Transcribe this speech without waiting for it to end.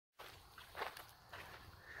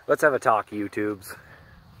Let's have a talk, YouTubes.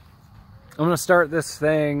 I'm gonna start this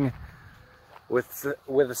thing with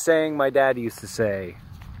a saying my dad used to say.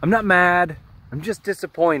 I'm not mad, I'm just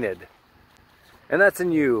disappointed. And that's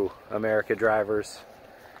in you, America drivers.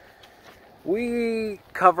 We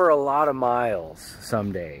cover a lot of miles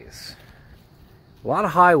some days. A lot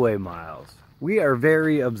of highway miles. We are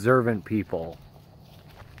very observant people.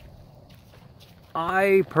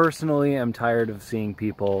 I personally am tired of seeing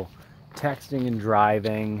people texting and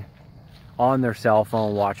driving on their cell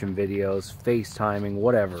phone, watching videos, FaceTiming,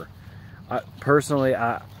 whatever. Personally,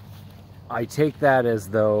 I take that as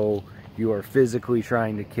though you are physically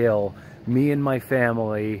trying to kill me and my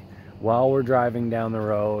family while we're driving down the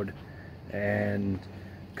road, and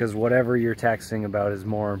because whatever you're texting about is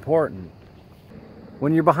more important.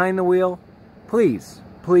 When you're behind the wheel, please,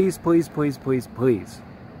 please, please, please, please, please,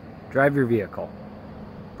 drive your vehicle.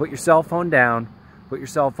 Put your cell phone down, put your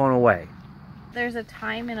cell phone away. There's a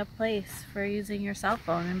time and a place for using your cell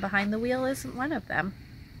phone, and behind the wheel isn't one of them.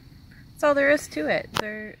 That's all there is to it.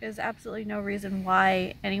 There is absolutely no reason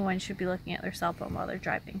why anyone should be looking at their cell phone while they're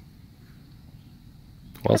driving.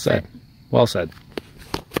 Well said. Well said.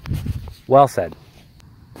 Well said.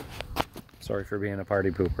 Sorry for being a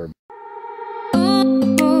party pooper.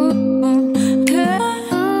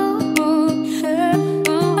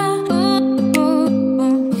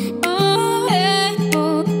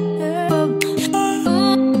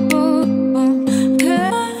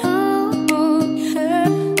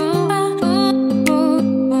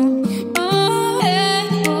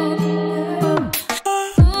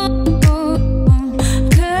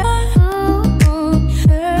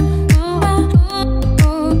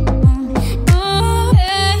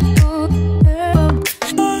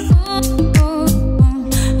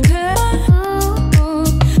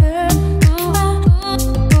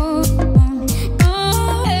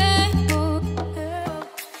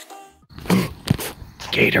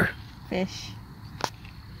 Gator. Fish.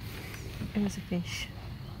 It was a fish.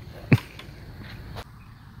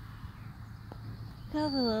 Oh,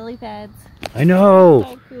 the lily pads. I know.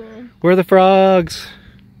 So cool. Where are the frogs?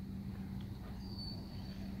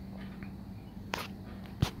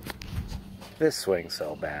 This swing's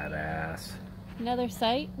so badass. Another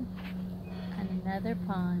site. And another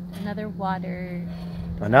pond. Another water.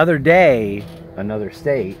 Another day, another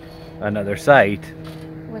state, another site.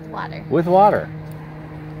 With water. With water.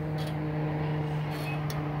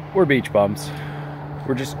 We're beach bums.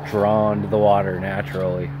 We're just drawn to the water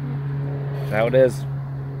naturally. That's how it is.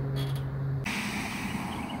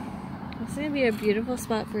 It's gonna be a beautiful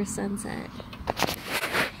spot for a sunset.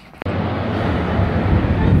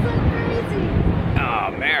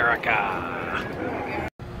 America.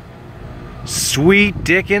 Sweet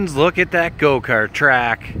Dickens, look at that go-kart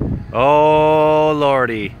track. Oh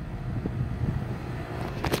lordy.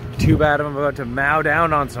 Too bad I'm about to mow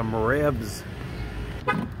down on some ribs.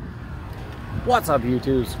 What's up,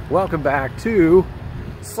 YouTubes? Welcome back to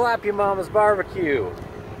Slap Your Mama's Barbecue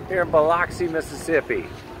here in Biloxi, Mississippi,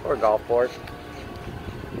 or Gulfport.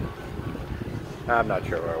 I'm not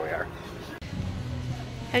sure where we are.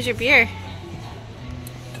 How's your beer?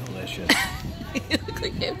 Delicious. You look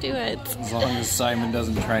like you have two heads. As long as Simon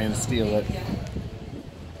doesn't try and steal it.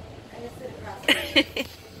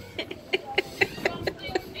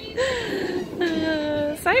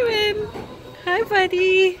 Simon! Hi,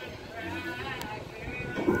 buddy!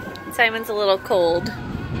 Simon's a little cold.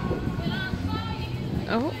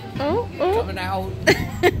 Oh. Coming out.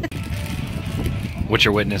 What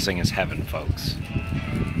you're witnessing is heaven, folks.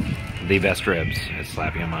 The best ribs at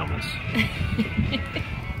Slap Your Mama's.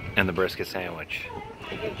 And the brisket sandwich.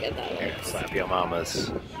 Here at Slap Your Mama's.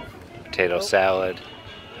 Potato salad,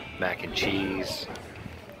 mac and cheese,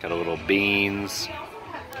 got a little beans,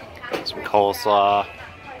 some coleslaw.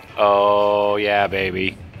 Oh yeah,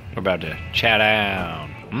 baby. We're about to chow down.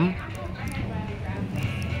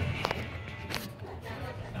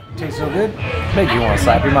 Tastes so good, make you want to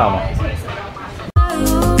slap your mama.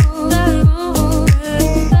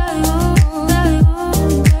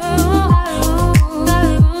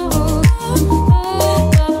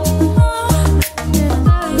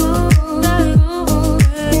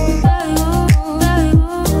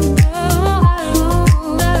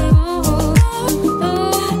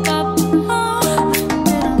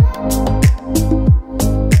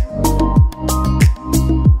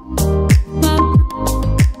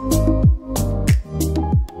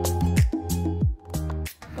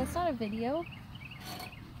 Video.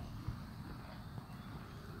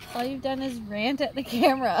 All you've done is rant at the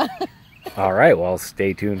camera. All right, well,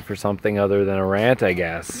 stay tuned for something other than a rant, I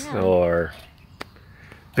guess. Yeah. Or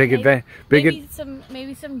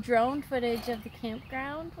Maybe some drone footage of the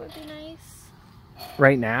campground would be nice.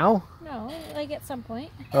 Right now? No, like at some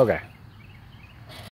point. Okay.